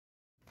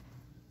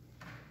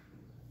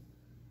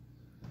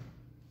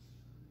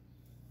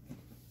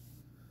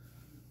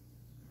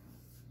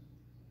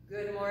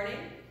Good morning.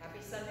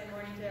 Happy Sunday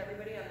morning to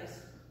everybody on this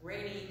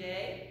rainy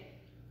day.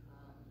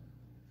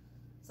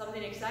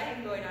 Something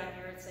exciting going on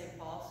here at St.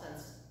 Paul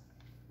since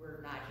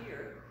we're not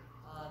here.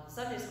 The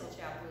Sunday school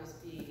chapel is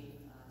being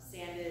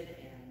sanded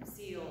and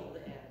sealed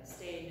and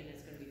stained, and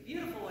it's going to be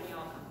beautiful when you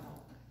all come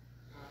home.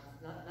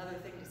 Another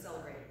thing to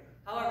celebrate.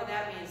 However,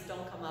 that means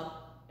don't come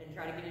up and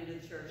try to get into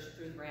the church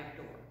through the ramp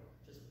door.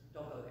 Just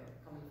don't go there.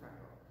 Come in the front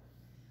door.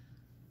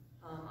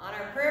 On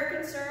our prayer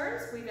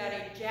concerns, we've got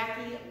a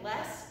Jackie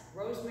Less,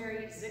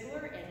 Rosemary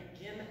Ziegler, and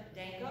Jim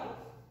Danko.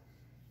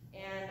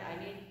 And I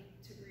need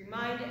to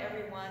remind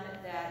everyone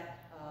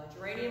that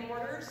geranium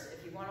orders,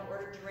 if you want to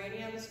order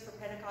geraniums for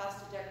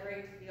Pentecost to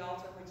decorate the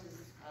altar, which is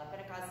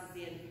Pentecost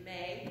is in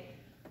May,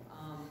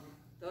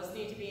 those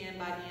need to be in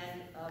by the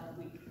end of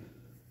the week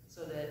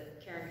so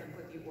that Karen can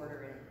put the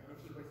order in. And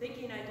if you were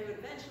thinking I'd do it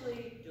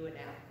eventually, do it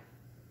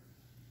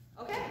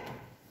now. Okay.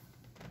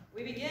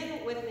 We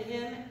begin with the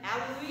hymn,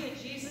 Alleluia,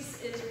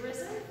 Jesus is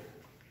Risen.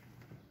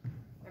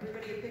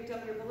 Everybody who picked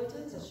up your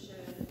bulletins, it's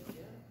written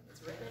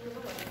in your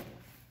bulletin.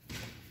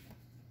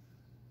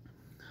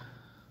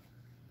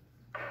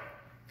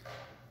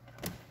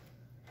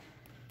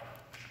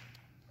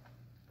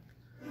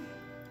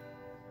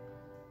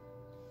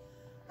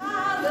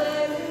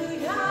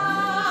 Alleluia,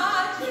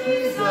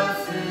 Jesus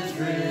is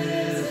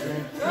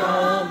risen,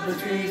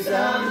 trumpetry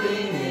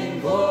sounding in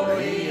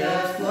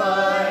glorious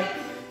light.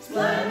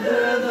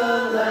 Splendor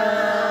the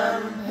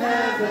Lamb,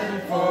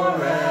 heaven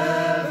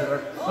forever.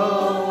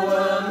 Oh,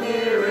 what a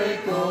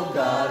miracle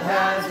God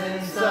has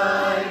in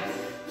sight.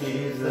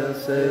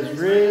 Jesus is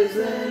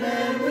risen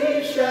and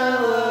we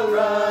shall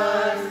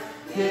arise.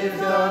 Give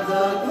God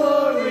the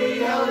glory,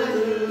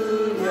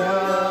 hallelujah.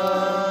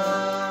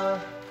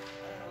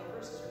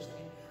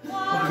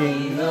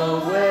 Walking the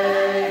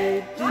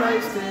way,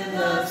 Christ in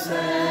the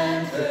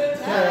center,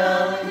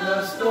 telling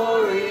the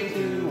story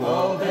to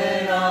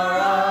open our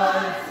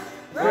eyes.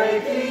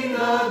 Breaking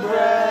the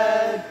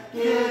bread,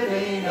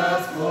 giving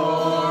us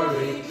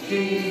glory.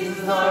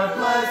 Jesus our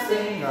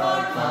blessing,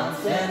 our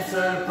constant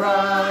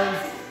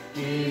surprise.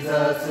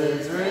 Jesus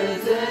is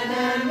risen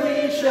and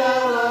we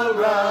shall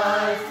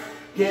arise.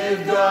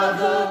 Give God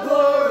the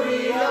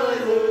glory,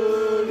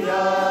 hallelujah.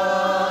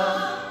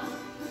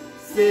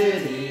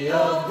 City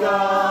of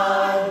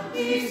God,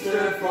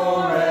 Easter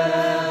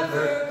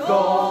forever.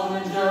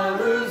 Golden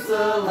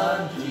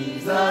Jerusalem,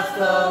 Jesus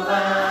the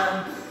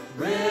Lamb.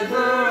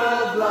 River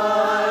of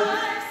life,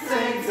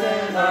 saints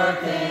and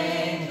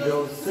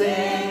archangels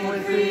sing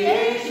with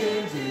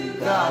creation to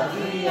God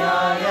the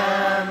I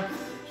Am.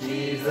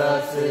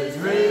 Jesus is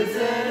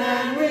risen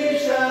and we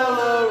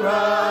shall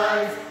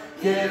arise.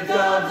 Give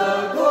God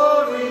the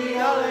glory,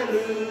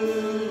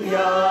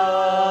 hallelujah.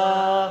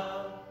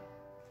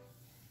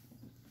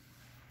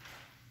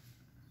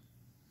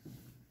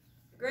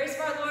 The grace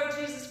of our Lord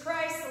Jesus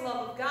Christ, the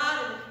love of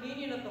God, and the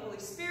communion of the Holy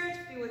Spirit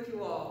be with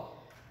you all.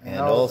 And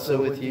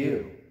also with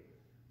you.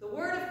 The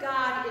word of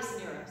God is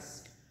near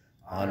us,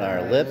 on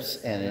our lips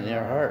and in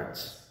our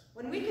hearts.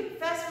 When we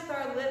confess with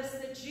our lips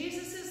that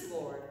Jesus is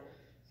Lord,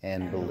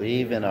 and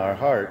believe in our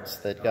hearts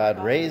that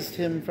God raised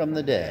him from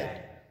the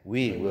dead,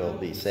 we will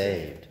be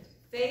saved.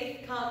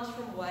 Faith comes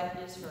from what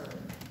is heard.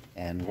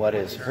 And what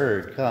is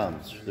heard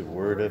comes through the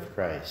word of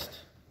Christ.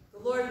 The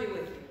Lord be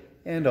with you.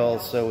 And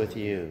also with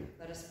you.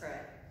 Let us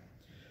pray.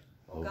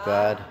 O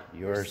God,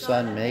 your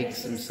Son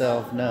makes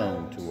himself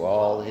known to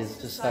all his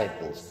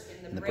disciples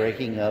in the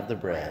breaking of the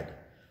bread.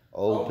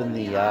 Open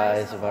the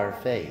eyes of our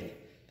faith,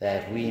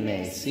 that we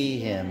may see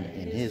him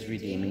in his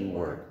redeeming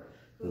work,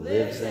 who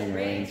lives and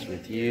reigns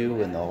with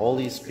you in the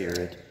Holy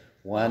Spirit,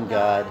 one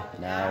God,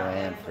 now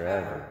and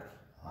forever.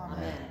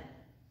 Amen.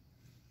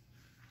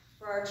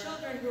 For our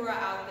children who are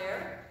out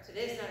there,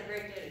 today's not a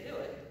great day to do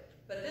it,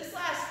 but this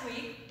last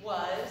week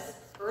was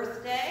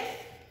Earth Day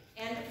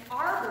and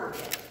Arbor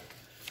Day.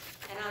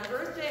 And on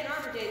Earth Day and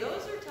Arbor Day,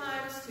 those are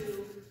times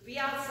to be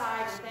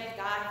outside and thank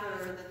God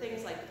for the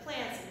things like the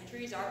plants and the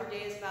trees. Arbor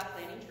Day is about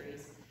planting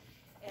trees.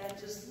 And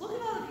just look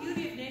at all the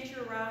beauty of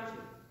nature around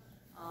you.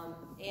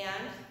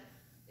 And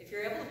if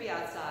you're able to be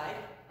outside,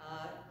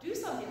 do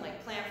something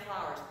like plant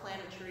flowers,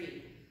 plant a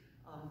tree.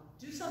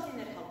 Do something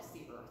that helps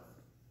the earth.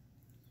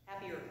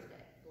 Happy Earth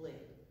Day, believe.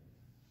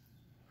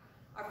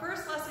 Our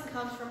first lesson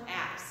comes from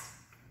Acts.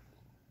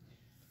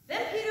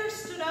 Then Peter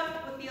stood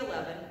up with the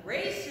 11,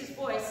 raised his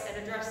voice,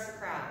 and addressed the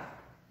crowd.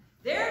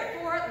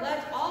 Therefore,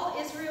 let all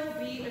Israel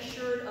be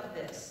assured of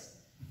this.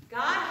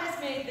 God has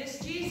made this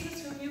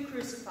Jesus whom you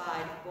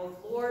crucified,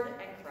 both Lord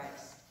and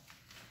Christ.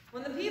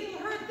 When the people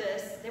heard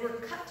this, they were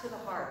cut to the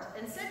heart,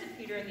 and said to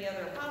Peter and the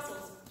other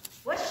apostles,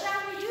 What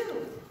shall we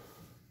do?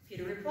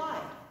 Peter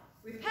replied,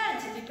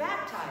 Repent and be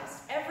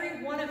baptized,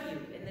 every one of you,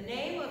 in the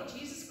name of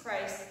Jesus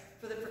Christ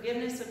for the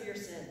forgiveness of your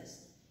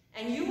sins,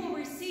 and you will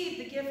receive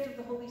the gift of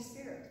the Holy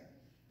Spirit.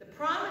 The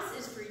promise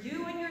is for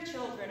you and your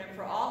children and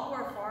for all who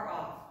are far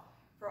off,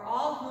 for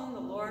all whom the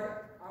Lord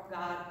our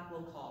God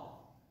will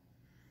call.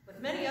 With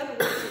many other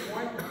words he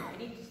warned them,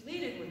 and he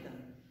pleaded with them,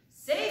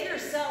 Save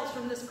yourselves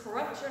from this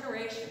corrupt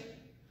generation.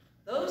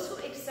 Those who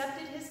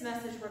accepted his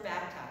message were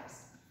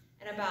baptized,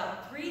 and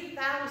about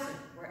 3,000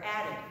 were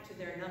added to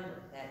their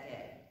number that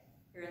day.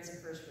 Here ends the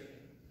first reading.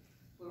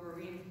 We will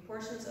read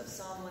portions of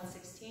Psalm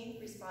 116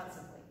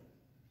 responsively.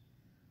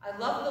 I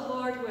love the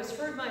Lord who has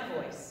heard my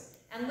voice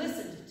and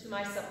listened to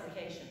my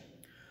supplication.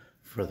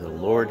 For the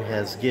Lord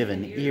has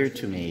given ear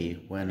to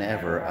me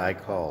whenever I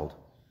called.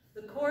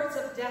 The cords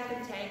of death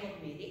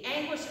entangled me. The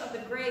anguish of the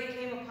grave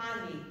came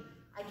upon me.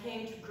 I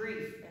came to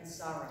grief and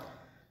sorrow.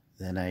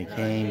 Then I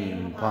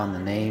came upon the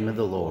name of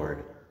the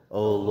Lord.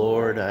 O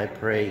Lord, I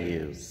pray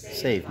you,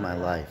 save my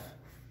life.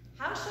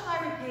 How shall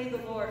I repay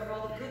the Lord for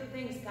all the good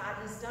things God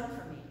has done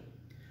for me?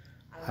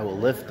 I will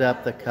lift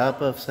up the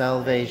cup of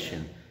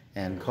salvation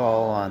and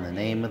call on the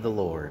name of the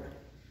Lord.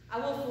 I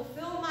will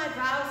fulfill my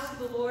vows to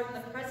the Lord in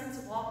the presence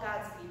of all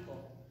God's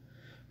people.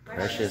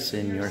 Precious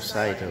in your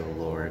sight, O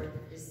Lord,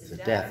 is the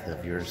death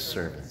of your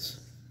servants.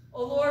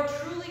 O Lord,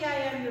 truly I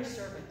am your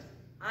servant.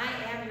 I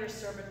am your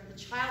servant, the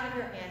child of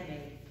your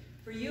handmaid,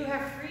 for you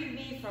have freed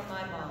me from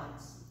my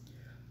bonds.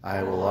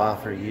 I will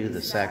offer you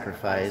the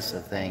sacrifice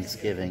of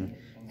thanksgiving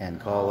and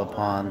call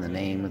upon the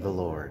name of the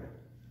Lord.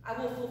 I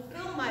will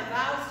fulfill my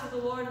vows to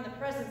the Lord in the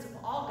presence of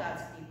all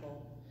God's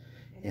people.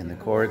 In the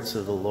courts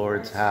of the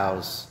Lord's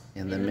house,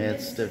 in the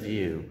midst of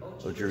you,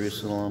 O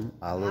Jerusalem,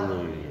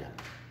 alleluia.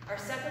 Our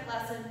second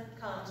lesson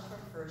comes from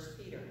 1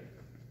 Peter.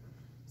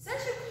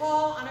 Since you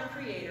call on a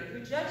Creator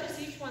who judges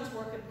each one's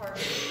work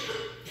impartially,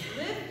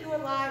 live your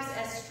lives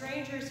as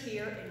strangers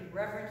here in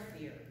reverent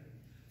fear.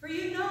 For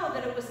you know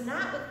that it was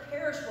not with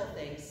perishable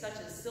things such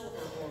as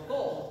silver or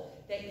gold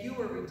that you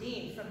were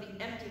redeemed from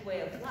the empty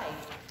way of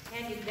life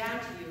handed down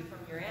to you from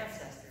your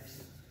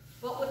ancestors,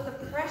 but with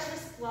the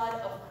precious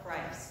blood of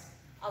Christ,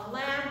 a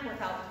lamb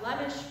without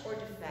blemish or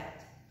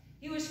defect.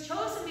 He was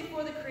chosen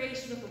before the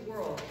creation of the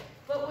world,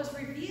 but was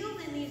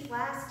revealed in these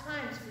last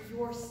times for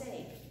your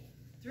sake.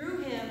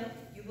 Through him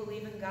you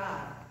believe in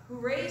God, who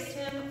raised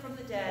him from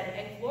the dead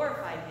and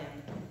glorified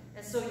him,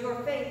 and so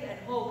your faith and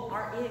hope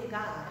are in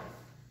God.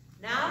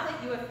 Now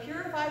that you have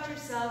purified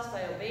yourselves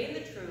by obeying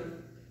the truth,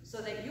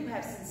 so that you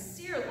have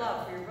sincere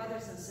love for your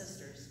brothers and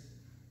sisters,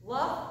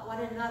 love one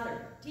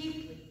another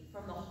deeply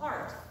from the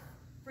heart,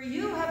 for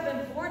you have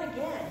been born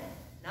again,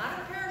 not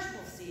of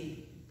perishable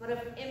seed, but of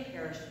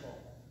imperishable,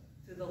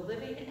 through the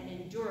living and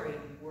enduring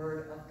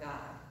Word of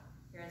God.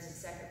 Here ends the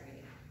second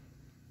reading.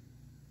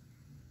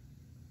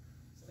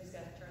 Somebody's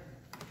got to turn.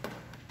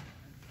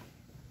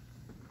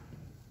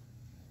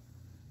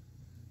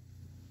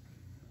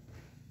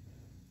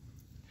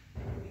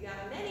 We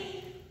got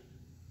many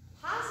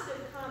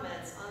positive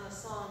comments on the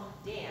song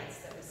Dance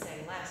that we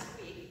sang last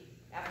week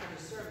after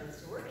the sermon,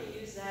 so we're going to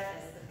use that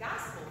as the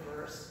gospel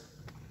verse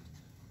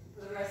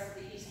for the rest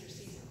of the Easter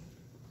season.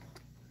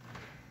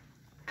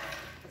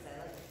 Because I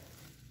like it.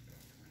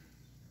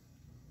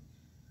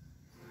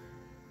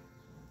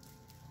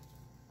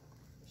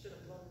 I should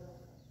have blown it up.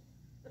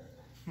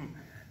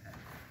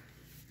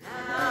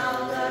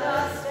 Now let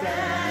us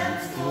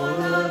dance, for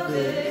the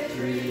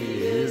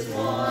victory is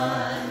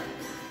won.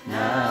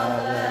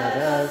 Now let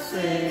us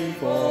sing,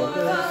 for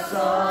the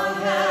song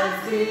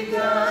has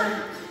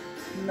begun.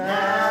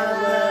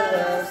 Now let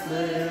us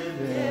live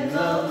in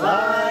the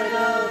light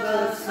of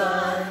the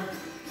sun,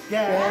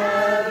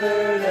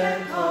 gathered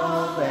and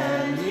called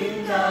and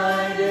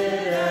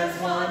united as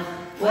one.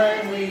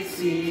 When we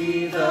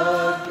see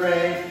the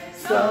great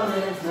stone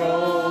is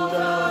rolled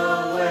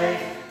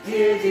away,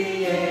 hear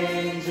the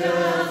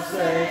angels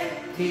say,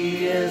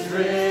 He is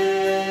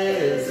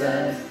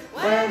risen.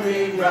 When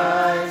we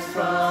rise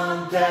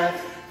from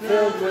death,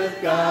 filled with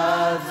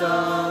God's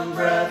own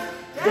breath,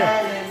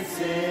 dead in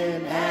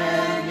sin,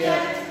 and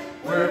yet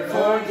we're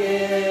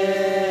forgiven.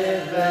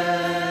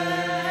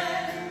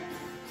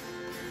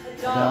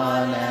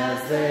 Dawn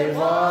as they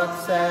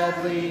walk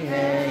sadly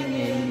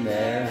hanging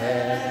their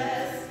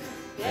heads,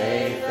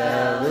 they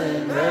fell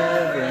in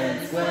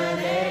reverence when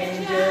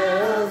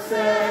angels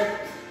said,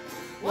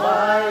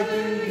 Why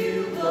do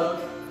you look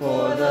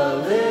for the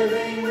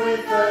living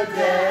with the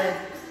dead?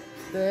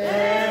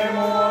 Their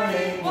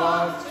morning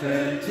walk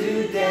turned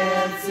to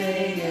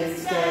dancing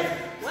instead.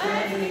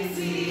 When we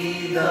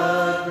see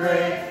the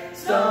great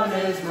stone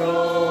is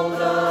rolled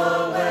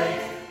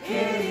away,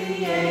 hear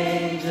the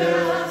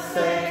angels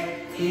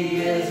say,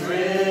 He is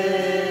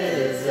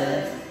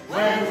risen.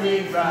 When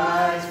we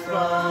rise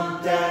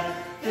from death,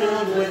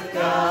 filled with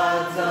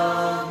God's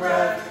own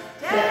breath,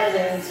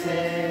 dead in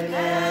sin,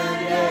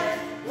 and yet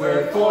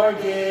we're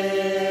forgiven.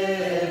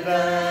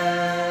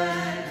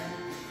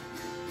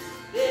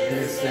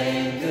 This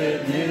same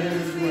good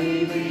news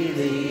we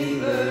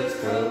believers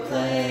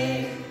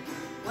proclaim,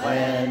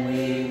 when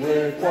we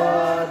with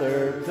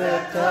water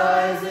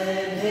baptize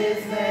in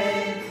His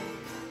name.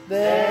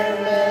 Their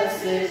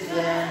message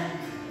then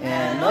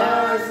and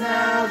ours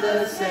now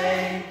the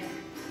same.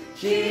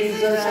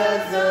 Jesus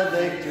has the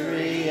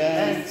victory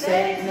and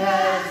Satan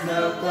has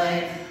no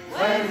claim.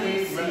 When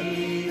we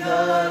see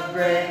the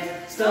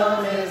great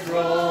stone is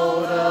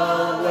rolled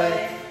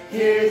away,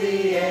 hear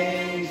the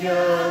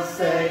angels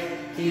say,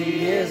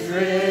 He is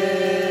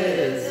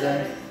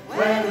risen.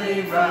 When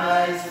we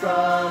rise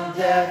from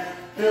death,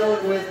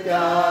 filled with God.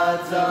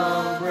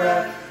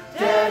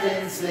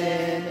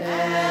 sin,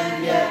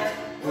 and yet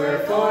we're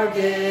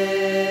forgiven.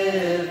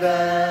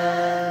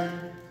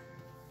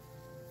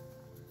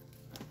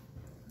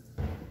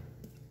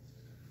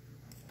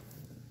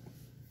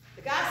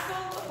 The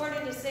Gospel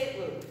according to St.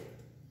 Luke.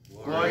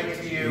 Glory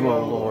to you,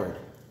 O Lord.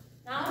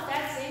 Now,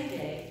 that same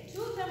day,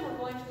 two of them were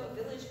going to a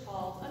village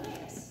called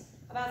Emmaus,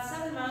 about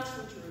 7 miles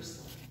from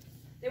Jerusalem.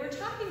 They were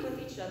talking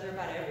with each other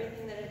about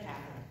everything that had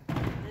happened.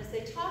 And as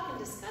they talked and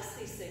discussed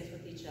these things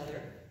with each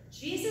other,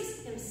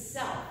 Jesus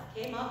himself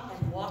came up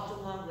and walked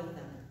along with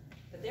them,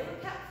 but they were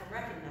kept from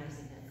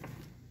recognizing him.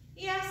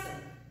 He asked them,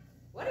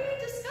 "What are you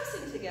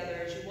discussing together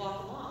as you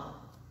walk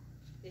along?"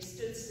 They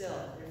stood still,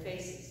 their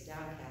faces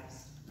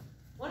downcast.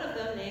 One of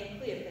them,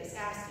 named Cleopas,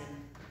 asked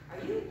him,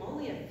 "Are you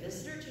only a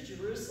visitor to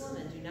Jerusalem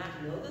and do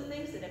not know the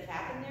things that have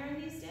happened there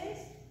in these days?"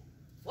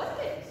 "What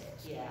things?"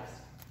 he asked.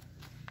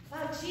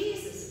 "About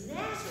Jesus of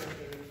Nazareth,"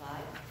 they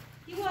replied.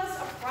 "He was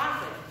a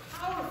prophet,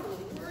 powerful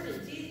in word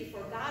and deed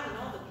before God and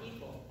all the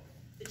people.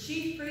 The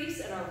chief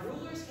priests and our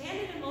rulers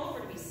handed him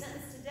over to be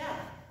sentenced to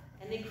death,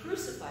 and they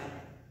crucified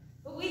him.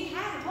 But we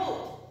had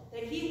hoped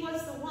that he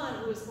was the one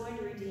who was going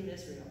to redeem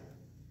Israel.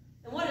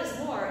 And what is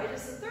more, it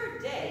is the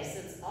third day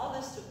since all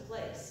this took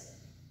place.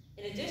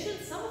 In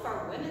addition, some of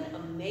our women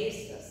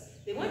amazed us.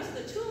 They went to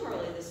the tomb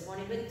early this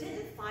morning, but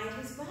didn't find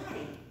his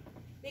body.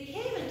 They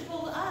came and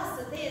told us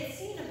that they had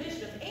seen a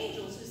vision of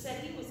angels who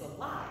said he was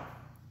alive.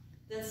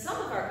 Then some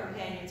of our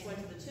companions went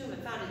to the tomb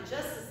and found it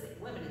just as the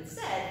women had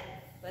said,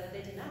 but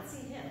they did not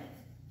see him."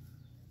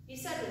 He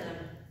said to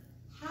them,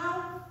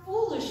 "How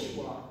foolish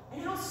you are,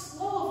 and how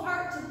slow of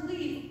heart to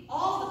believe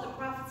all that the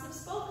prophets have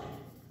spoken.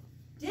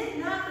 Did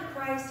not the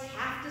Christ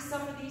have to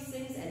suffer these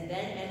things and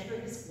then enter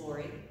his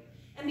glory?"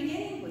 And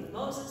beginning with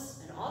Moses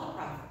and all the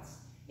prophets,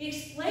 he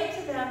explained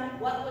to them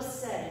what was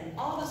said in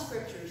all the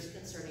scriptures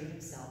concerning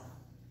himself.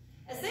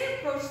 As they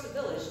approached the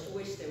village to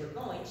which they were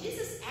going,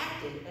 Jesus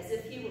acted as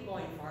if he were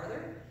going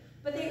farther,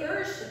 but they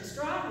urged him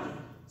strongly,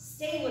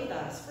 "Stay with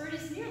us, for it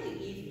is nearly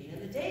evening,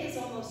 and the day is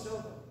almost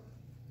over."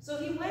 So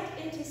he went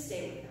in to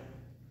stay with them.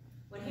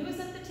 When he was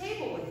at the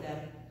table with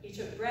them, he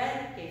took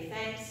bread, gave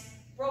thanks,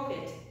 broke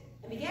it,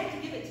 and began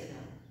to give it to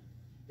them.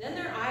 Then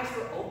their eyes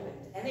were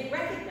opened, and they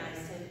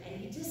recognized him, and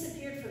he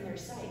disappeared from their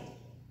sight.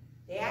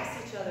 They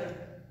asked each other,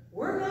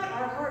 "Were not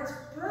our hearts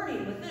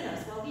burning within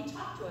us while he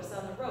talked to us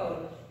on the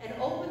road and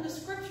opened the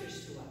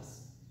scriptures to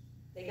us?"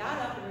 They got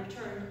up and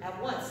returned at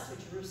once to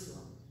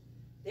Jerusalem.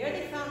 There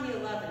they found the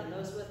 11 and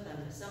those with them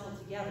assembled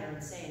together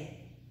and saying,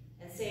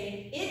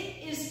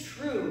 "It is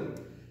true,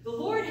 the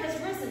Lord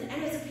has risen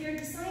and has appeared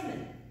to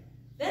Simon."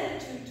 Then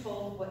the two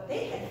told what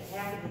they had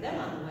happened to them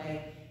on the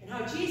way and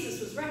how Jesus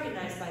was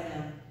recognized by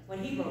them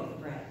when he broke the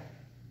bread.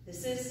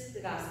 This is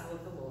the gospel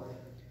of the Lord.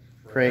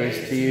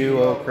 Praise to you,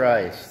 O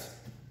Christ.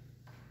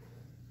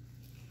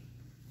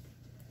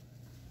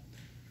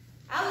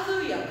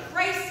 Hallelujah!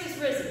 Christ is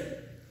risen.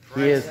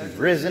 He is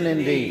risen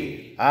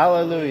indeed.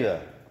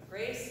 Hallelujah.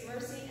 Grace,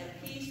 mercy, and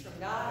peace from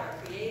God, our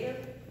Creator,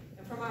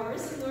 and from our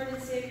risen Lord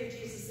and Savior,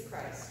 Jesus the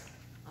Christ.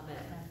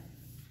 Amen.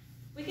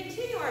 We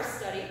continue our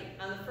study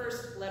on the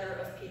first letter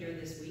of Peter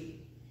this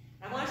week.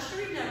 I want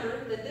you to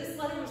remember that this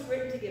letter was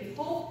written to give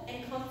hope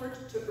and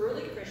comfort to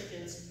early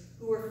Christians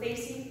who were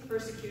facing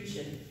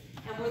persecution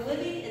and were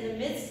living in the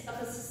midst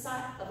of a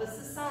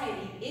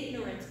society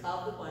ignorant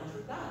of the one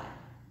true God.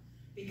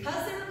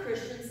 Because they were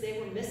Christians, they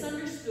were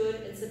misunderstood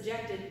and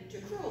subjected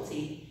to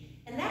cruelty,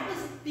 and that was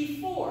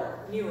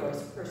before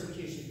Nero's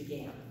persecution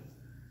began.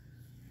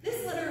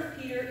 This letter of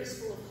Peter is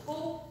full of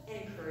hope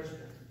and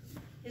encouragement.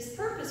 His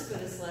purpose for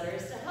this letter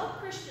is to help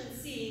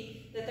Christians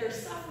see that their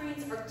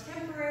sufferings are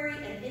temporary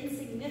and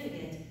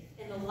insignificant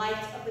in the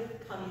light of the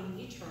coming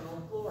eternal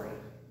glory.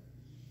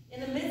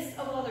 In the midst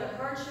of all their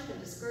hardship and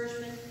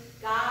discouragement,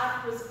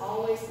 God was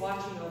always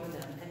watching over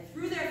them, and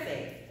through their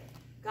faith,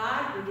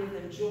 God would give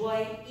them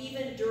joy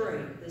even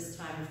during this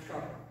time of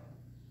trouble.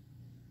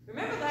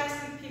 Remember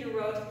last week Peter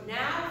wrote,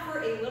 "Now for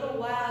a little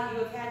while you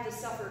have had to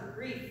suffer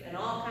grief and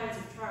all kinds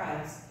of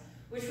trials,"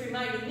 which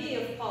reminded me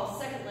of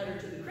Paul's second letter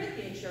to the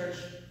Corinthian church,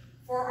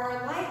 "For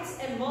our light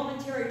and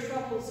momentary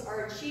troubles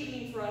are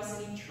achieving for us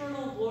an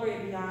eternal glory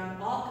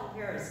beyond all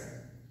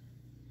comparison."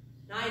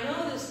 Now I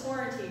know this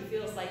quarantine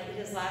feels like it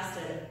has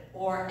lasted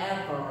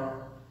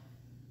forever,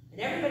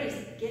 and everybody's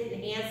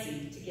getting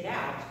antsy to get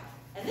out,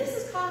 and this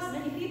has caused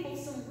many people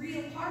some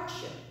real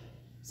hardship.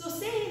 So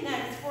saying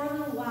that it's for a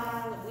little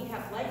while and we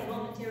have light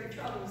momentary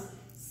troubles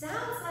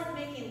sounds like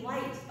making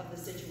light of the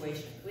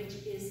situation, which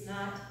is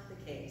not the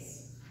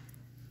case.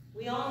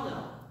 We all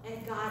know,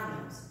 and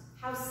God knows,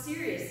 how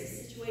serious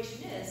this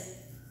situation is,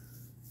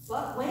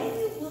 but when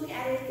you look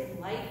at it in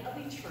light of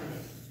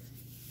eternity,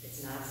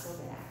 it's not so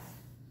bad.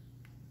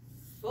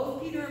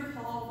 Both Peter and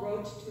Paul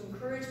wrote to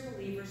encourage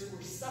believers who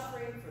were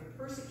suffering for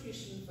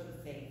persecution for the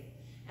faith,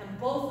 and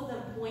both of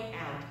them point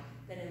out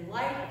that in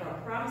light of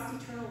our promised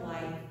eternal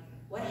life,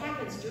 what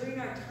happens during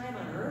our time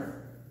on earth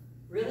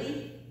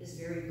really is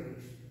very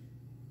brief.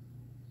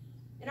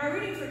 In our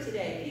reading for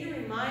today, Peter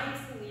reminds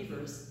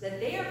believers that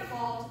they are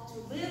called to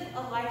live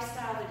a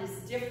lifestyle that is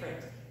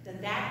different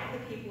than that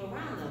of the people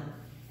around them,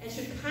 and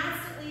should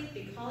constantly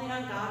be calling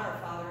on God our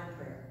Father in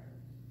prayer.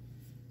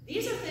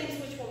 These are things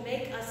which will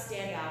make us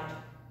stand out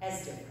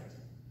as different.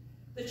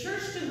 The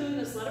church to whom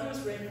this letter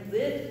was written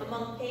lived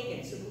among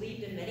pagans who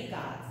believed in many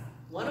gods,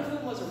 one of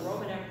whom was a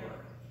Roman emperor,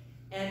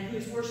 and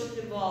whose worship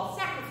involved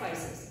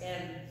sacrifices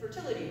and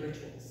fertility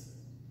rituals.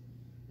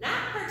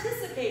 Not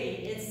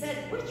participating in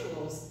said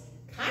rituals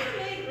kind of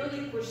made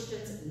early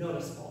Christians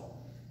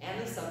noticeable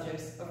and the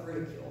subjects of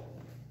ridicule.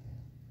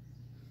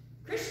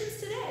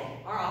 Christians today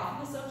are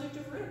often the subject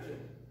of ridicule.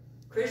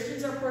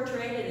 Christians are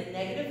portrayed in a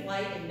negative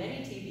light in many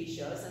TV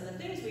shows, and the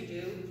things we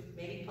do,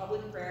 maybe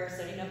public prayer,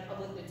 setting up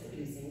public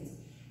nativity scenes,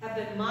 have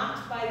been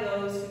mocked by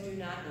those who do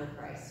not know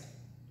Christ.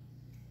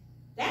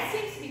 That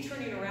seems to be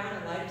turning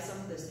around in light of some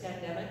of this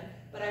pandemic,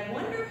 but I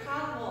wonder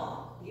how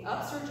long the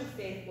upsurge of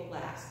faith will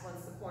last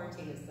once the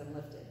quarantine has been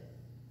lifted.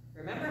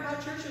 Remember how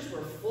churches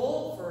were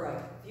full for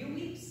a few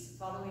weeks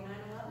following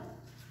 9/11?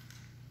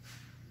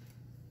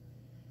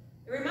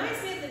 It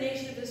reminds me of the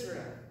nation of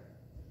Israel.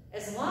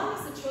 As long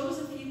as the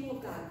chosen people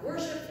of God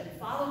worshiped and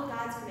followed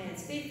God's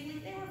commands faithfully,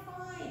 they were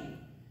fine.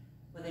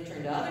 When they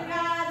turned to other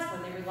gods,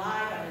 when they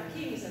relied on their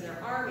kings and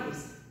their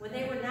armies, when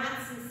they were not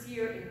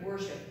sincere in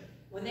worship,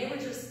 when they were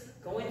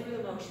just going through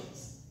the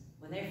motions,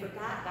 when they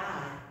forgot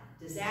God,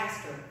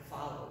 disaster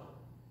followed.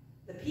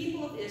 The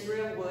people of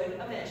Israel would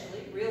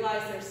eventually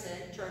realize their sin,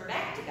 turn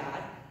back to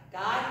God.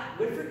 God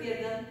would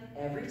forgive them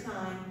every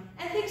time,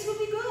 and things would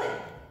be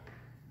good.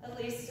 At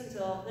least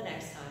until the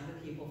next time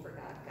the people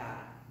forgot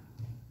God.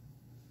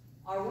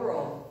 Our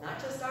world,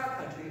 not just our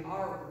country,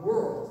 our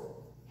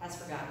world has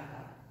forgotten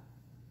God.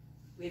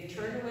 We have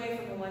turned away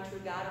from the one true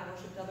God and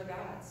worshipped other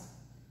gods.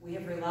 We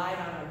have relied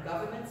on our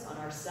governments, on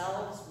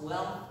ourselves,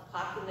 wealth,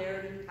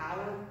 popularity,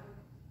 power.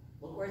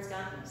 Look where it's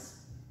gotten us.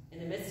 In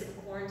the midst of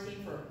a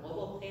quarantine for a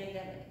global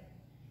pandemic.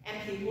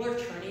 And people are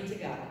turning to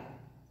God.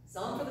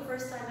 Some for the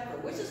first time ever,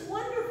 which is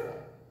wonderful.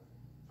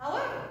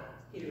 However,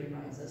 Peter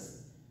reminds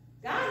us,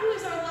 God, who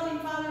is our loving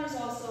Father, is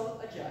also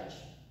a judge,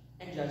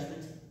 and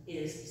judgment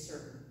is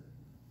certain.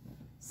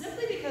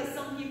 Simply because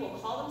some people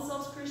call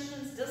themselves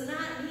Christians does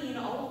not mean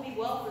all will be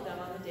well for them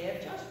on the day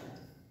of judgment.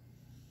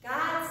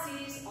 God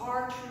sees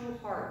our true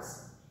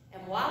hearts,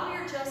 and while we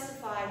are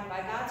justified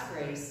by God's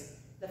grace,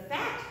 the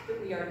fact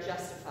that we are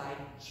justified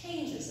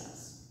changes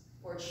us,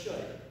 or it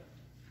should.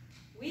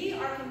 We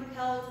are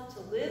compelled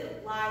to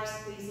live lives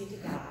pleasing to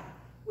God,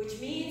 which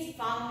means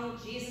following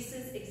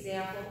Jesus'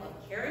 example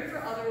of caring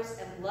for others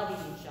and loving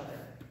each other,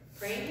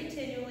 praying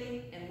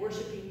continually and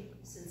worshiping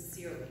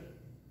sincerely.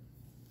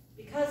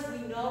 Because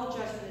we know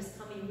judgment is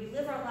coming, we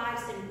live our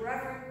lives in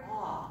reverent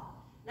awe,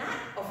 not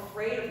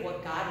afraid of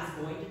what God is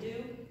going to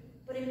do,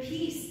 but in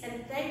peace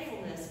and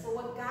thankfulness for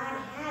what God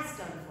has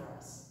done for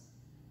us.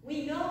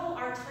 We know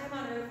our time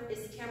on earth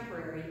is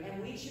temporary,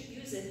 and we should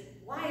use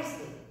it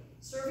wisely,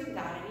 serving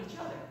God and each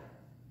other.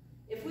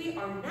 If we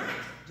are not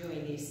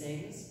doing these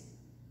things,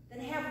 then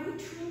have we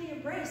truly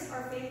embraced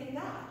our faith in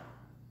God?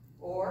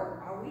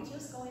 Or are we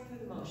just going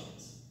through the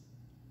motions?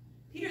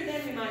 Peter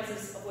then reminds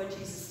us of what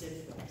Jesus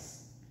did for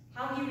us,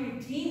 how he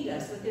redeemed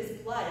us with his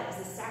blood as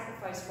a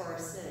sacrifice for our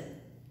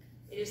sin.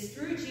 It is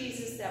through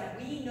Jesus that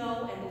we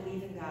know and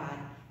believe in God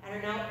and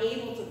are now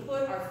able to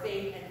put our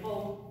faith and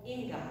hope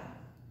in God.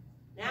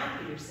 Now,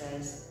 Peter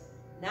says,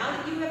 now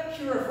that you have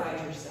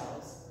purified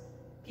yourselves,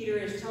 Peter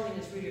is telling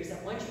his readers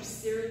that once you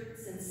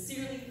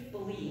sincerely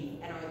believe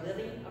and are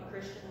living a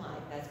Christian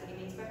life, that's what he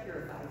means by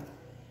purified,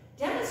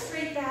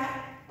 demonstrate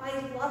that by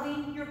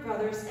loving your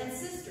brothers and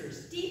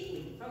sisters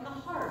deeply from the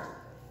heart,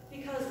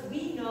 because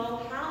we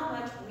know how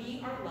much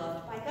we are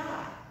loved by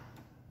God.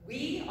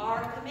 We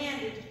are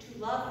commanded to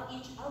love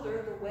each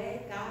other the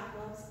way God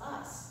loves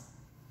us.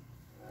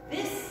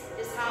 This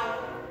is how,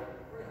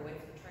 we're going to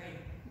wait for the train.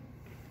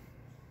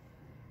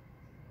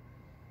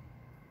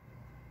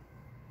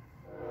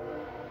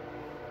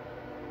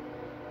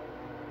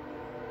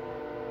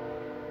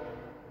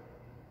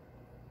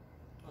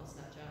 Oh, it's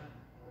not John.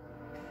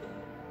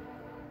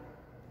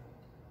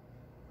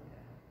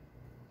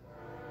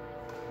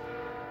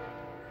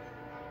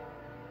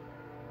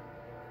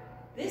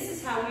 This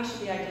is how we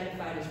should be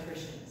identified as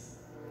Christians.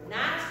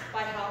 Not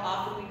by how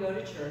often we go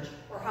to church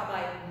or how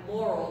by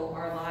moral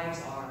our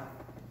lives are,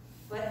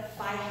 but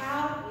by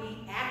how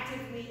we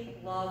actively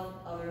love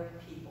other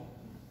people.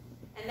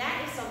 And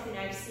that is something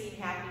I've seen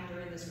happening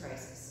during this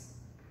crisis.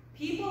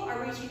 People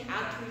are reaching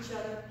out to each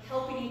other,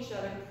 helping each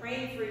other,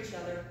 praying for each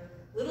other.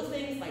 Little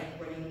things like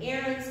running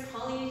errands,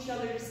 calling each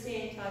other to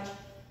stay in touch,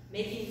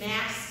 making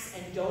masks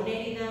and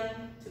donating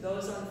them to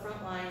those on the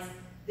front lines.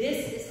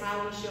 This is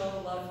how we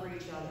show love for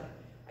each other.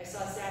 I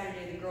saw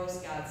Saturday the Girl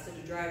Scouts did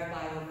a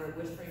drive-by over at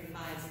Whispering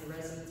Pines, and the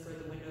residents were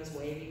at the windows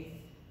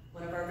waving.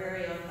 One of our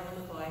very own,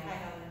 Helen McCoy, hi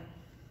Helen,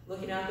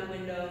 looking out the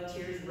window,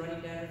 tears running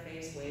down her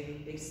face,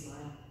 waving, big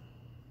smile.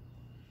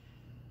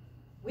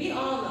 We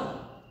all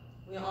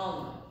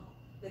know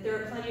that there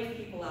are plenty of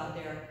people out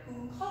there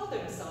who call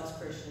themselves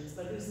Christians,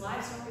 but whose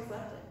lives don't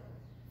reflect it.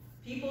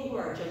 People who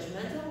are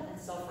judgmental and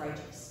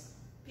self-righteous.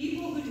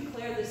 People who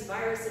declare this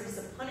virus as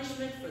a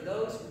punishment for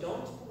those who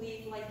don't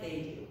believe like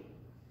they do.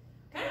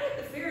 Kind of like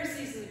the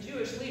Pharisees and the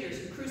Jewish leaders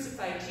who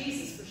crucified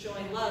Jesus for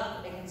showing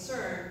love and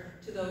concern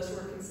to those who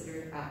are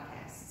considered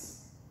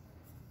outcasts.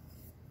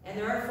 And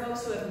there are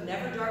folks who have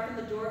never darkened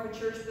the door of a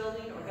church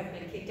building or have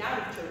been kicked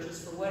out of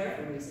churches for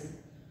whatever reason,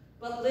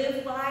 but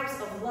live lives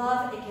of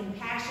love and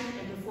compassion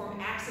and perform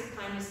acts of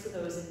kindness to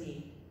those in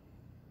need.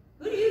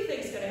 Who do you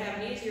think is going to have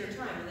an easier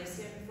time when they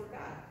stand before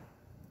God?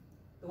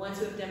 The ones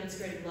who have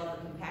demonstrated love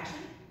and compassion,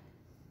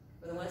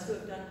 or the ones who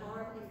have done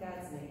harm in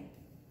God's name?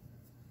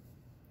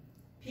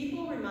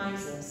 People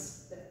reminds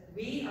us that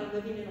we are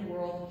living in a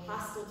world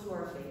hostile to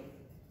our faith,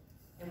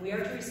 and we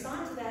are to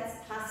respond to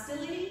that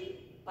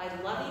hostility by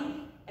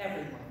loving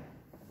everyone,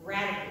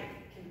 radically,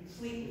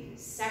 completely,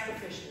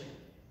 sacrificially.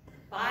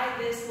 By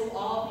this will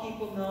all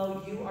people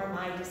know you are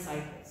my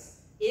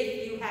disciples,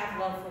 if you have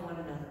love for one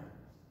another.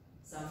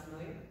 Sound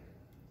familiar?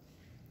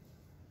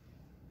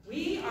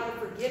 We are the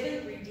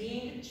forgiven,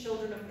 redeemed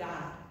children of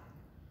God.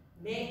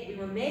 We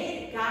were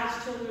made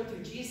God's children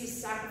through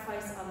Jesus'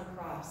 sacrifice on the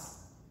cross.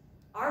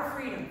 Our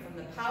freedom from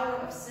the power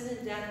of sin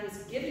and death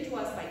was given to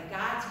us by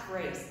God's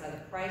grace, by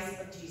the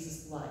price of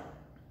Jesus' blood.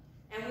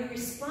 And we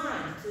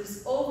respond to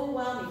this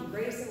overwhelming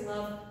grace and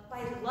love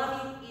by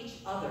loving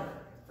each other,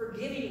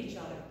 forgiving each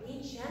other,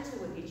 being gentle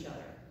with each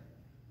other.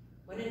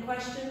 When in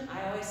question,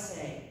 I always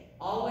say,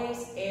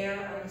 always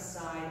err on the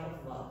side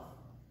of love,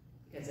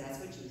 because that's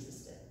what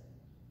Jesus did.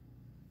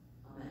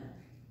 Amen.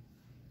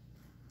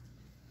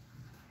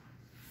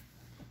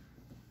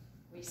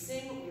 We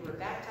sing, we were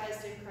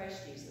baptized in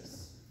Christ Jesus.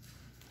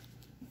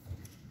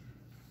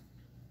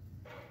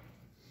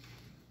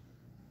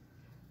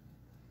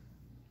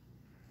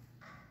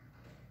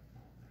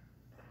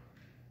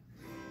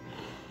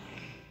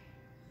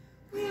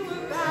 We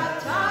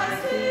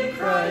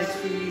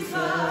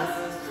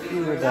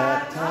were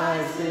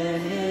baptized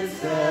in his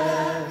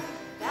death,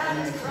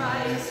 and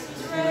Christ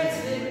was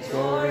raised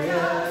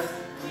victorious.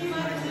 We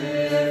might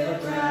live a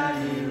brand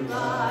new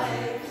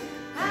life,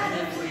 and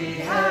if we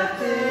have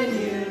been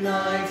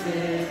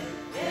united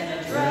in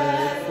a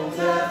dreadful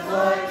death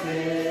like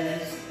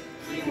this,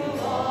 we will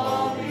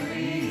all be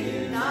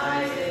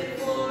reunited,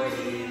 for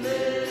he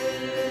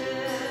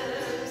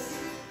lives.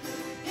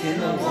 In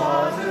the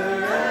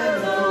water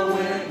and the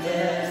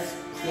witness,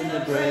 in the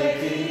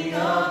breaking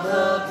of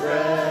the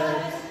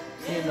bread,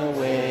 in the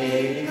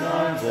waiting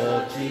arms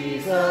of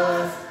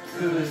Jesus,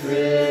 who is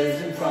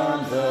risen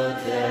from the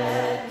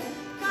dead.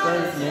 God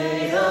has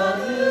made a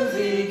new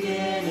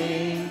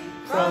beginning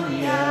from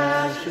the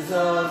ashes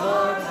of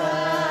our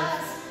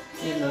past.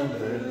 In the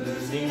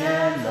losing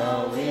and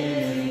the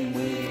winning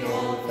we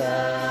hold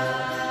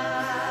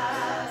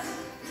fast.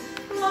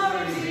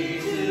 Glory be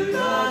to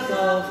God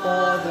the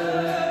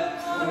Father,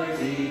 glory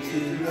be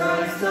to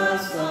Christ the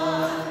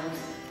Son,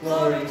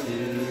 glory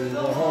to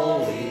the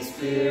Holy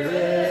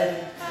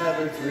Spirit,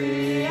 ever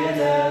three and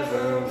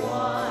ever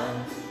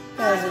one.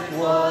 As it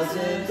was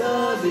in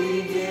the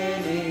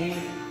beginning,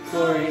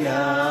 glory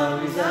now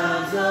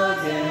resounds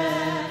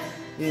again,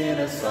 in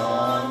a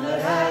song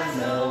that has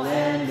no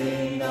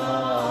ending.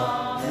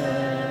 Amen.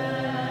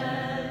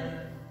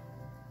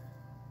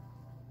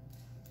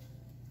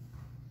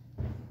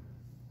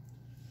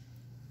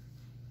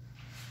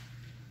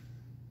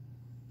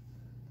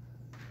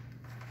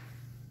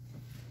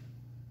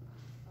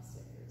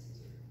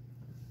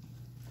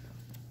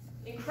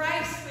 In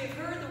Christ, we have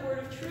heard the word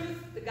of truth,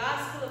 the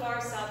gospel of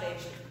our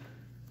salvation.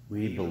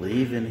 We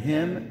believe in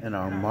him and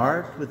are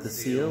marked with the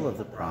seal of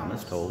the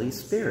promised Holy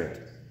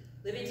Spirit.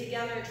 Living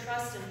together in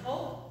trust and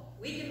hope,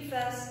 we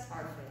confess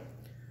our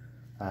faith.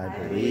 I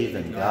believe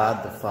in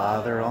God the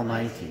Father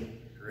Almighty,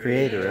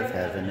 creator of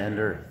heaven and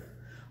earth.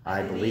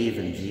 I believe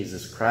in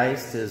Jesus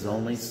Christ, his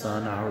only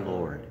Son, our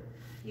Lord.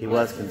 He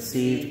was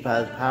conceived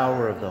by the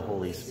power of the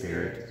Holy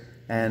Spirit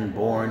and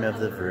born of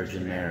the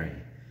Virgin Mary.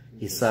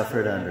 He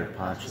suffered under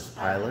Pontius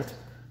Pilate,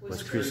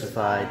 was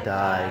crucified,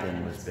 died,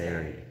 and was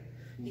buried.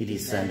 He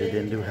descended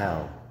into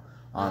hell.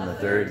 On the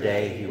third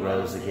day he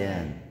rose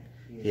again.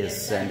 He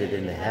ascended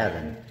into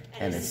heaven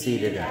and is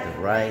seated at the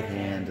right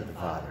hand of the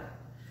Father.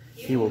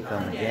 He will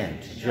come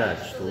again to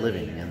judge the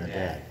living and the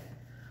dead.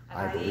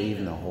 I believe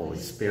in the Holy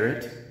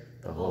Spirit,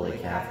 the Holy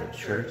Catholic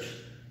Church,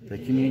 the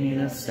communion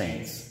of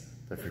saints,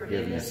 the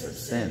forgiveness of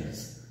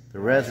sins, the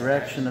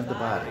resurrection of the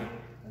body,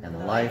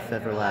 and life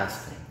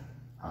everlasting.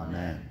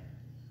 Amen.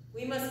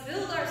 We must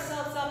build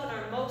ourselves up in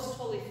our most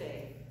holy faith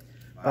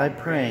by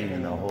praying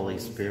in the Holy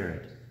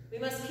Spirit. We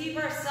must keep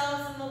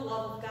ourselves in the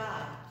love of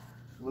God,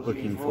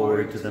 looking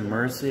forward to the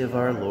mercy of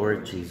our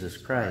Lord Jesus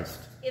Christ.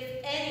 If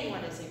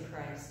anyone is in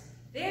Christ,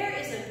 there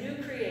is a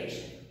new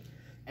creation.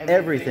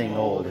 Everything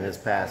old has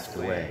passed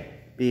away.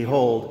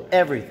 Behold,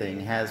 everything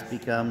has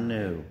become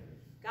new.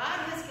 God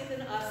has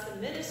given us the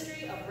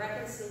ministry of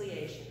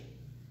reconciliation.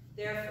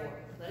 Therefore,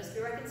 let us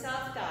be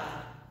reconciled to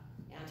God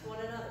and to one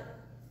another.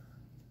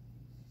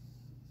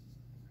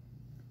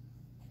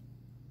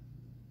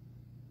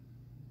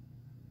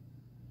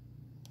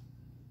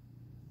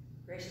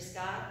 Gracious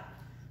God,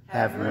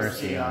 have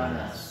mercy on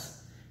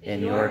us. In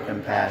your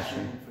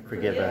compassion,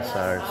 forgive us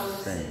our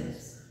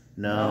sins,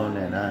 known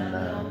and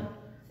unknown,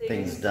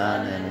 things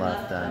done and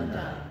left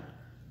undone.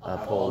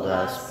 Uphold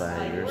us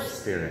by your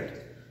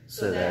Spirit,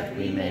 so that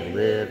we may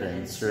live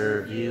and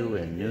serve you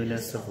in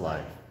newness of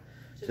life,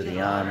 to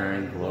the honor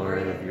and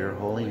glory of your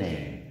holy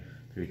name,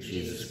 through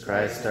Jesus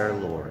Christ our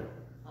Lord.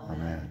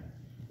 Amen.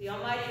 The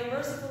Almighty and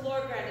merciful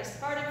Lord grant us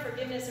pardon,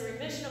 forgiveness, and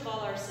remission of all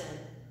our sin.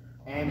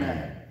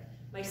 Amen.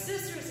 My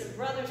sisters and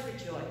brothers,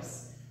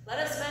 rejoice. Let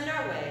us mend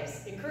our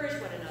ways, encourage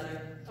one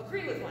another,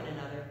 agree with one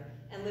another,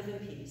 and live in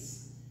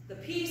peace. The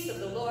peace of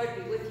the Lord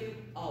be with you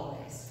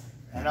always.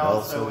 And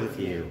also with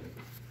you.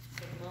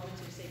 Take a moment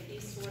to say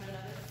peace to one another.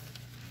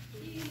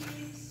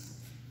 Peace.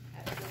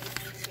 Have to go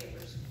to the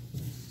papers.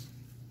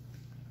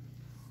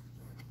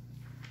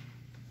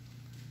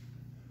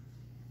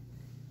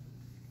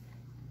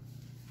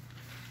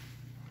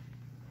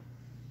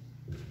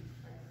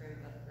 I pray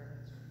about the prayer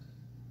concerns.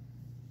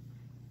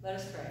 Let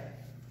us pray.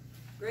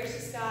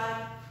 Gracious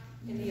God,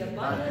 in the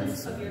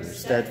abundance of your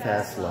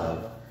steadfast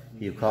love,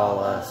 you call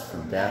us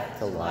from death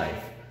to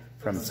life,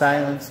 from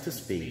silence to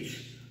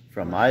speech,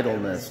 from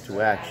idleness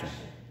to action.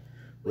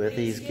 With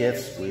these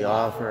gifts we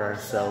offer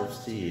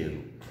ourselves to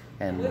you,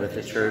 and with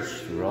the Church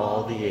through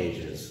all the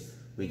ages,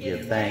 we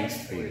give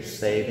thanks for your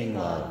saving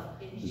love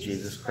in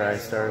Jesus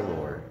Christ our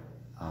Lord.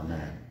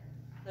 Amen.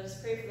 Let us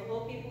pray for the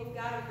whole people of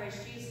God in Christ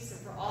Jesus,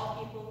 and for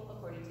all people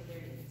according to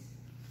their needs.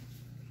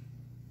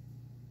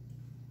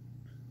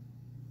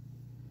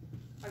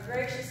 Our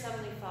gracious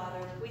Heavenly Father,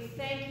 we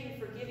thank you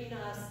for giving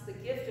us the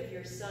gift of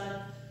your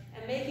Son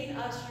and making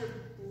us your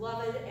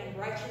beloved and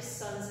righteous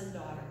sons and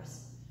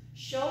daughters.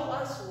 Show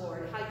us,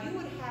 Lord, how you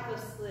would have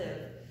us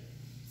live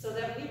so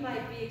that we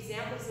might be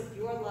examples of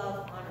your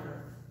love on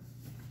earth.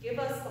 Give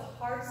us the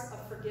hearts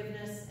of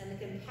forgiveness and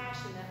the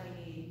compassion that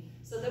we need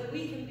so that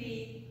we can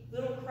be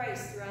little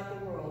Christ throughout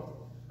the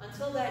world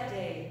until that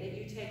day that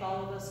you take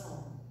all of us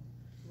home.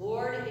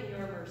 Lord, in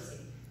your mercy.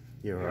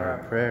 Hear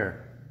our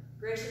prayer.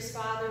 Gracious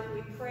Father,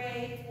 we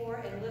pray for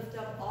and lift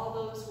up all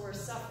those who are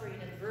suffering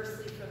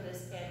adversely from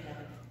this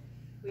pandemic.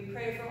 We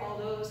pray for all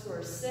those who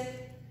are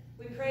sick.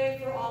 We pray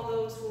for all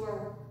those who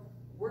are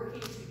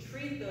working to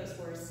treat those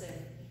who are sick,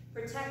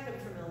 protect them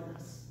from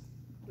illness.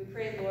 We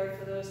pray, Lord,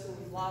 for those who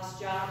have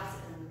lost jobs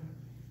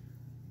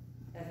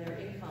and their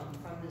income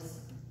from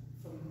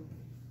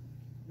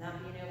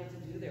not being able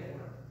to do their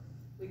work.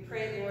 We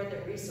pray, Lord,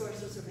 that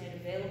resources are made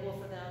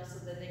available for them so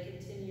that they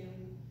continue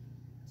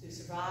to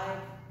survive,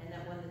 and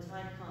that when the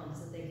time comes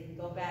that they can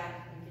go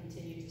back and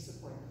continue to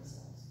support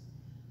themselves.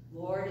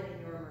 Lord,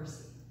 in your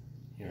mercy.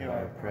 Hear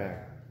our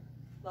prayer.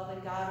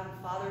 Loving God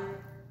and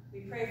Father,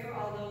 we pray for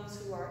all those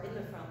who are in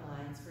the front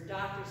lines, for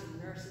doctors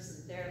and nurses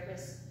and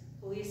therapists,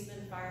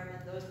 policemen,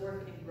 firemen, those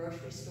working in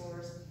grocery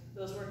stores,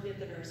 those working at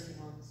the nursing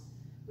homes.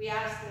 We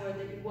ask, Lord,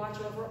 that you watch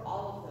over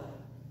all of them,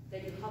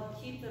 that you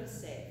help keep them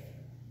safe.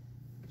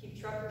 Keep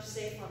truckers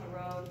safe on the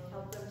road,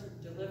 help them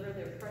to deliver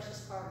their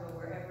precious cargo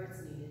wherever it's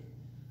needed.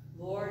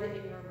 Lord, in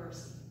your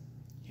mercy.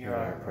 Hear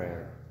our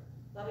prayer.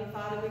 Loving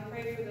Father, we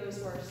pray for those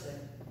who are sick.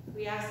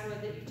 We ask,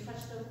 Lord, that you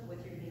touch them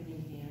with your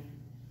healing hand.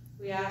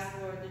 We ask,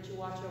 Lord, that you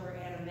watch over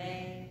Anna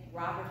Mae,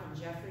 Robert and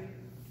Jeffrey.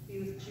 Be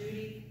with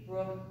Judy,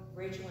 Brooke,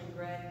 Rachel and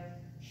Greg,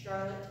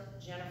 Charlotte,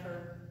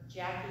 Jennifer,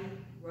 Jackie,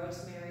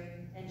 Rosemary,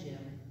 and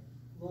Jim.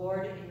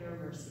 Lord, in your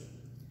mercy.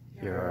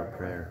 Hear our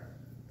prayer.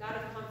 God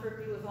of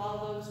comfort, be with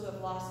all those who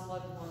have lost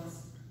loved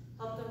ones.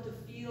 Help them to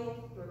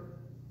feel your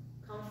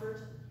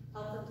comfort.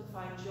 Help them to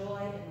find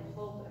joy and the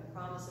hope and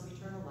promise of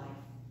eternal life.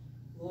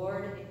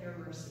 Lord, in your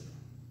mercy.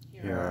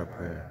 Hear our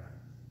prayer.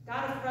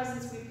 God of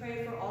presence, we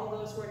pray for all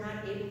those who are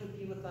not able to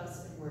be with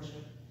us in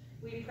worship.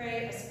 We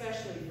pray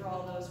especially for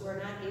all those who are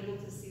not able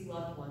to see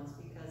loved ones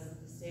because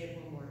of the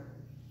stay-at-home order.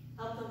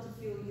 Help them to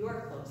feel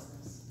your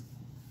closeness.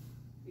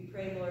 We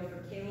pray, Lord,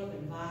 for Caleb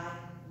and Vi,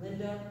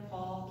 Linda,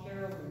 Paul,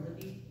 Carol, and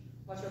Libby.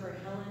 Watch over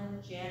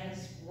Helen,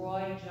 Janice,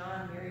 Roy,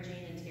 John, Mary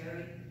Jane, and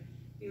Terry.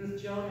 Be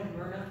with Joan and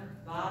Myrna,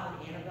 Bob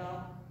and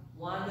Annabelle,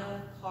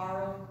 Wanda,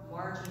 Carl,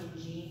 Margie,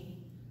 and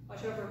Jean.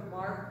 Watch over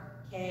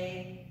Mark,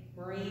 Kay,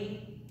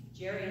 Maureen,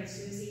 Jerry and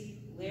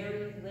Susie,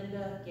 Larry,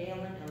 Linda,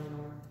 Gail, and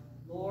Eleanor.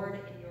 Lord,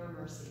 in your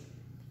mercy.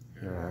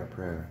 Hear our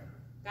prayer.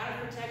 God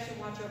of protection,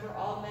 watch over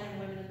all men and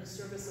women in the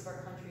service of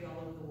our country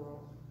all over the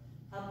world.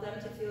 Help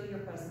them to feel your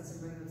presence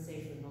and bring them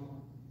safely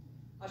home.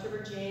 Watch over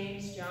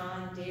James,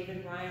 John,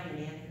 David, Ryan, and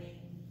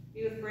Anthony.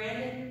 Be with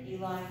Brandon,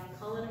 Eli,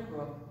 Cullen, and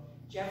Brooke,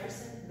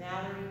 Jefferson,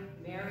 Mallory,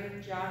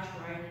 Mary, Josh,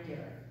 Ryan, and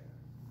Derek.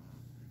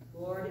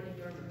 Lord, in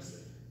your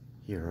mercy.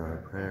 Hear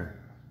our prayer.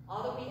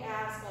 All that we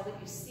ask, all that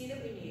you see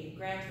that we need,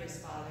 grant to us,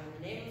 Father,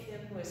 in the name of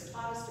him who has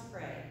taught us to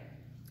pray.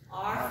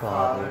 Our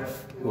Father,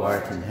 who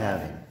art in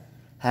heaven,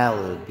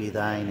 hallowed be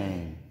thy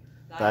name.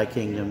 Thy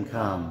kingdom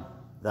come,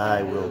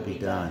 thy will be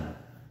done,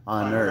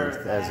 on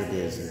earth as it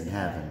is in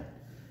heaven.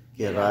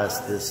 Give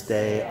us this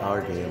day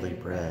our daily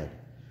bread,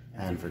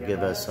 and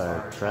forgive us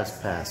our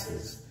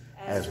trespasses,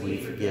 as we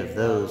forgive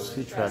those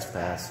who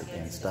trespass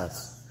against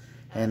us.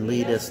 And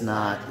lead us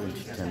not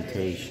into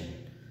temptation,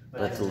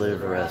 but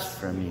deliver us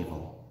from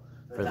evil.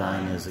 For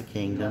thine is the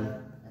kingdom,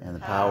 and the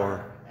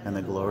power, and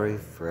the glory,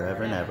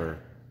 forever and ever.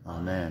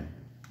 Amen.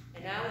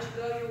 And now as you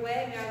go your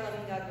way, may our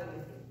loving God go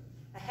with you.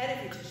 Ahead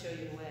of you to show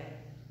you the way.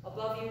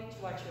 Above you to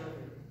watch over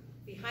you.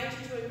 Behind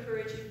you to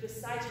encourage you.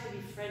 Beside you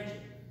to befriend you.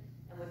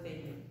 And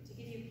within you to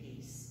give you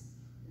peace.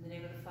 In the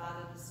name of the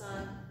Father, the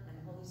Son, and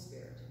the Holy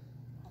Spirit.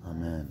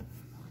 Amen.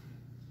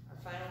 Our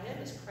final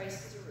hymn is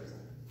Christ is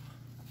Arisen.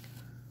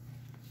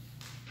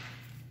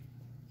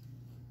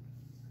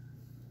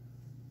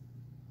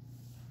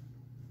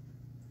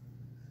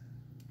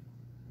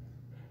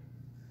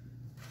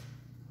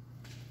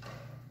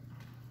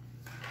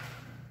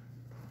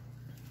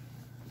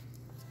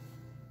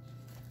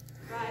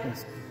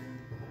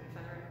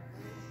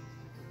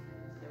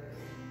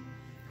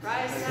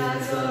 Christ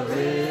has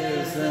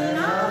arisen,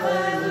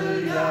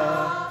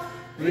 hallelujah.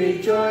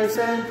 Rejoice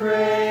and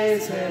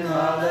praise him,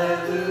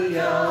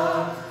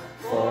 hallelujah.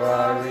 For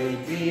our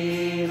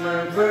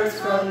Redeemer burst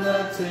from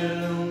the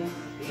tomb,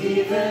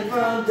 even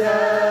from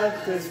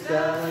death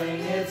dispelling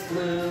its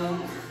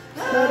gloom.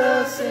 Let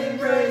us sing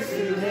praise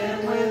to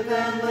him with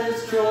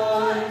endless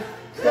joy.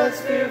 Death's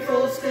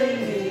fearful sting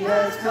he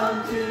has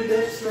come to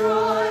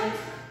destroy.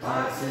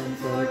 Our sin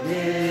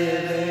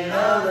forgiving,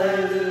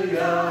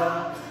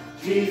 hallelujah.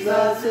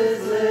 Jesus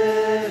is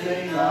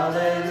living,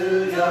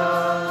 hallelujah.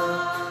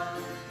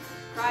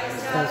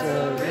 Christ has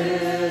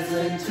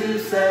arisen to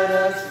set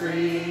us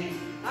free.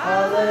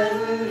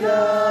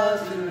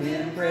 Hallelujah, to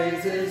him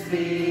praises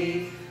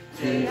be.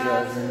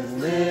 Jesus is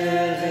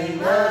living,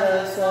 let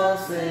us all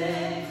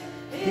sing.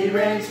 He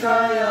reigns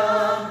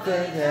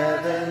triumphant,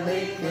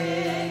 heavenly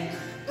King.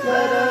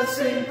 Let us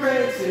sing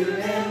praise to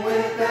him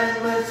with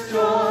endless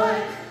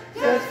joy.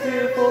 Death's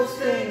fearful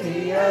sting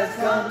he has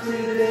come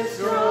to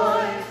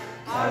destroy.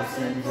 Our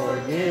sin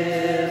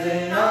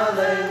forgiving,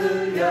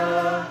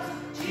 hallelujah.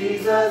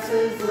 Jesus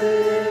is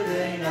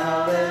living,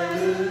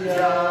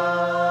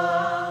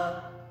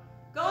 hallelujah.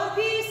 Go in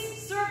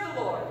peace, serve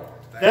the Lord.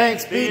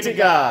 Thanks be to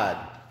God.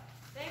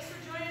 Thanks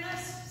for joining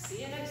us.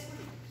 See you next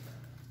week.